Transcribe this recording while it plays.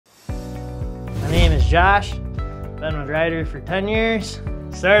Josh. Been with Ryder for 10 years.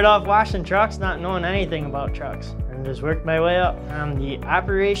 Started off washing trucks, not knowing anything about trucks, and just worked my way up. I'm the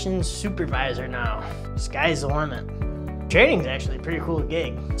operations supervisor now. Sky's the limit. Training's actually a pretty cool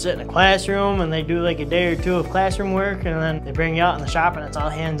gig. Sit in a classroom and they do like a day or two of classroom work, and then they bring you out in the shop and it's all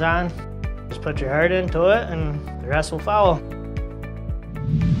hands-on. Just put your heart into it and the rest will follow.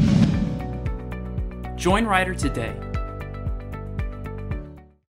 Join Ryder today